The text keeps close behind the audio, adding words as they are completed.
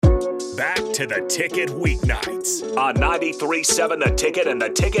to The Ticket weeknights on 93.7 The Ticket and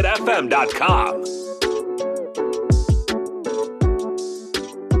theticketfm.com.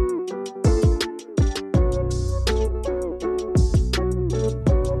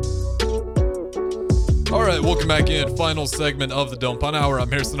 All right, welcome back in. Final segment of the Don't Punt Hour.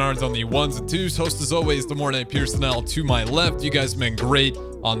 I'm Harrison Arns on the ones and twos. Host as always, the Morning Pearsonell to my left. You guys have been great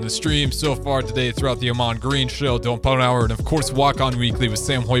on the stream so far today throughout the Amon Green Show, Don't Punt Hour, and of course Walk On Weekly with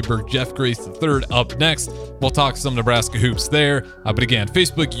Sam Hoiberg, Jeff Grace III up next. We'll talk some Nebraska hoops there. But again,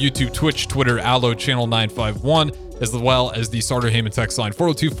 Facebook, YouTube, Twitch, Twitter, Allo, Channel 951, as well as the Sartor Heyman text line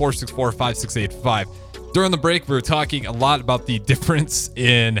 402-464-5685. During the break, we were talking a lot about the difference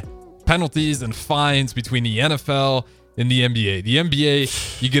in penalties and fines between the NFL and the NBA. The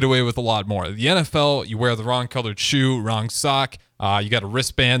NBA, you get away with a lot more. The NFL, you wear the wrong colored shoe, wrong sock. You got a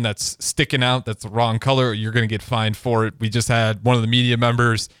wristband that's sticking out, that's the wrong color. You're going to get fined for it. We just had one of the media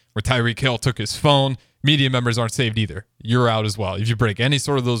members where Tyreek Hill took his phone. Media members aren't saved either. You're out as well. If you break any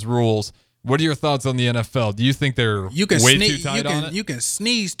sort of those rules, what are your thoughts on the NFL? Do you think they're way too tight on it? You can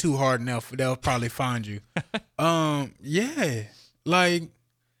sneeze too hard enough, they'll probably find you. Yeah. Like,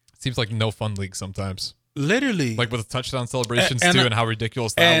 seems like no fun league sometimes. Literally. Like with the touchdown celebrations too, and how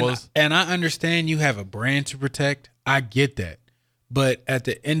ridiculous that was. And I understand you have a brand to protect. I get that. But at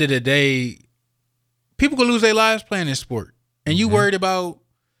the end of the day, people can lose their lives playing this sport. And you worried about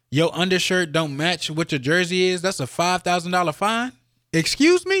your undershirt don't match what your jersey is? That's a $5,000 fine?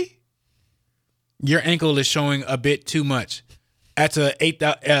 Excuse me? Your ankle is showing a bit too much. That's a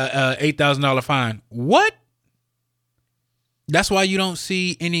 $8,000 fine. What? That's why you don't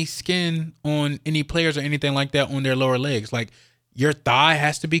see any skin on any players or anything like that on their lower legs. Like, your thigh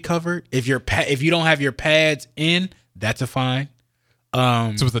has to be covered. If you don't have your pads in, that's a fine.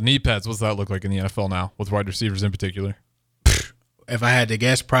 So with the knee pads, what's that look like in the NFL now, with wide receivers in particular? If I had to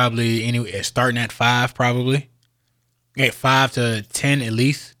guess, probably starting at 5, probably. At 5 to 10 at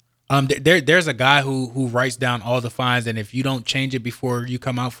least. There's a guy who writes down all the fines, and if you don't change it before you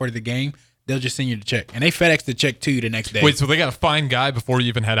come out for the game, they'll just send you the check. And they FedEx the check to you the next day. Wait, so they got a fine guy before you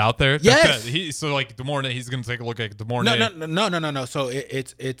even head out there? Yes. So like DeMornay, he's going to take a look at DeMornay. No. So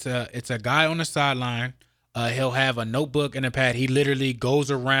it's a guy on the sideline. He'll have a notebook and a pad. He literally goes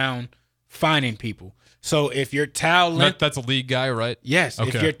around fining people. So if your towel length... That's a league guy, right? Yes. Okay.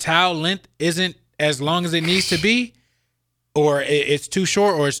 If your towel length isn't as long as it needs to be, or it's too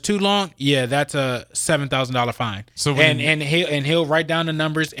short or it's too long, yeah, that's a $7,000 fine. So he'll write down the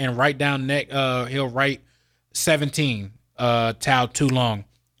numbers and write down he'll write 17, towel too long,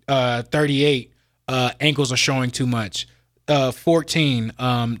 38, ankles are showing too much, 14,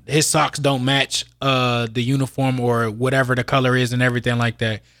 his socks don't match the uniform or whatever the color is and everything like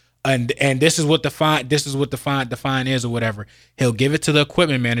that. And this is what the fine is or whatever. He'll give it to the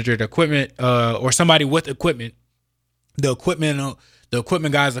equipment manager, or somebody with equipment. The equipment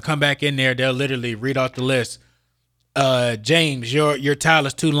guys will come back in there. They'll literally read off the list. James, your towel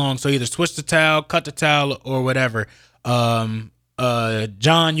is too long, so either switch the towel, cut the towel, or whatever. John,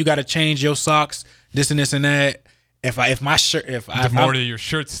 you got to change your socks. This and this and that. If your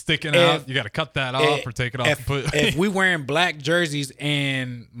shirt's sticking out, you got to cut that off or take it off. If we wearing black jerseys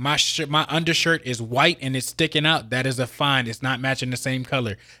and my undershirt is white and it's sticking out, that is a fine. It's not matching the same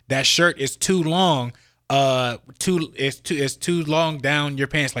color. That shirt is too long. It's too long down your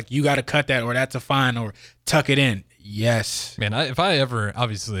pants. Like, you got to cut that, or that's a fine, or tuck it in. Yes, man. If I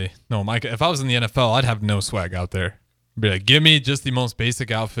was in the NFL, I'd have no swag out there. Be like, give me just the most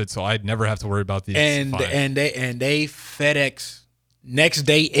basic outfit, so I'd never have to worry about these. And they FedEx next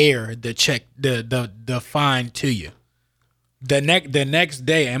day air the check the fine to you. The next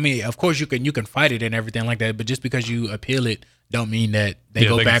day. I mean, of course you can fight it and everything like that, but just because you appeal it, don't mean that they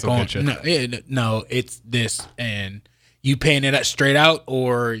go back on. No, it's this, and you paying it straight out,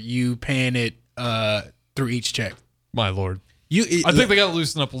 or you paying it through each check. My Lord. I think they got to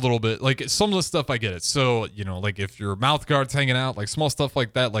loosen up a little bit. Like, some of the stuff I get it. So, like if your mouth guard's hanging out, like small stuff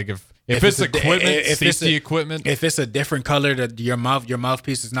like that. Like if it's equipment, safety equipment. If it's a different color, that your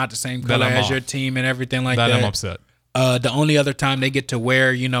mouthpiece is not the same color as your team and everything like that. I'm upset. The only other time they get to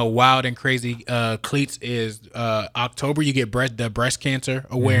wear, wild and crazy cleats is October. You get the breast cancer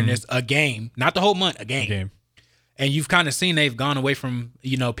awareness, a game, not the whole month, a game. And you've kind of seen they've gone away from,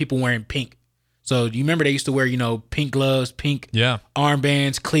 people wearing pink. So you remember they used to wear, pink gloves, pink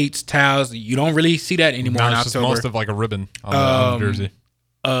armbands, cleats, towels. You don't really see that anymore in October. It's just most of like a ribbon on the jersey.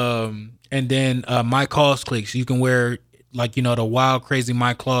 And then Mike Claus cleats. You can wear like, the wild, crazy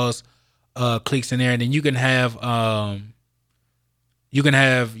Mike Claus cleats in there. And then you can have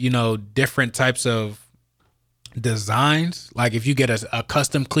different types of designs, like if you get a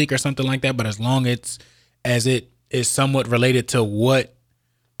custom cleat or something like that, but as long as it is somewhat related to what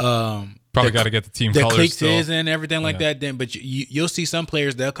probably got to get the team the colors cliques still. is and everything like that. Then, but you'll see some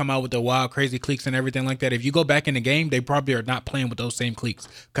players, they'll come out with the wild, crazy cliques and everything like that. If you go back in the game, they probably are not playing with those same cliques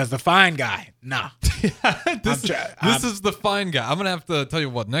because the fine guy, nah. This is the fine guy. I'm gonna have to tell you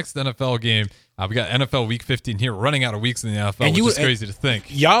what. Next NFL game, we got NFL Week 15 here. We're running out of weeks in the NFL, which is crazy to think.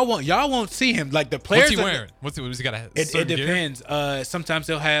 Y'all won't see him like the players. What's he wearing? What's he got? It depends. Sometimes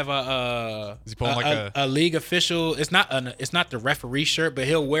he'll have is he pulling like a league official. It's not the referee shirt, but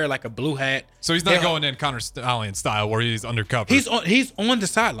he'll wear like a blue hat. So he's not going in Connor Stallion style where he's undercover. He's on the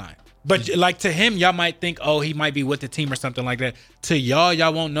sideline. But like to him, y'all might think, oh, he might be with the team or something like that. To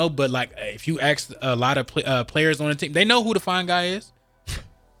y'all won't know. But like if you ask a lot of players on the team, they know who the fine guy is.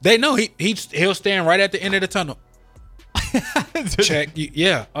 They know he'll stand right at the end of the tunnel. Check,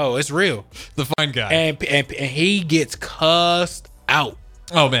 yeah. Oh, it's real. The fine guy, and he gets cussed out.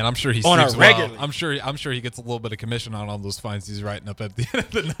 Oh man, I'm sure he on sleeps a regular. well. I'm sure he gets a little bit of commission on all those fines he's writing up at the end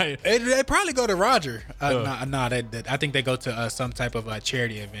of the night. They probably go to Roger. I think they go to some type of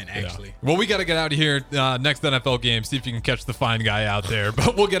charity event actually. Yeah. Well, we got to get out of here. Next NFL game, see if you can catch the fine guy out there.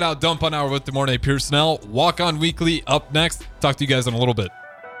 But we'll get out. Dump on Hour with De'Mornay Piersonell. Walk On Weekly up next. Talk to you guys in a little bit.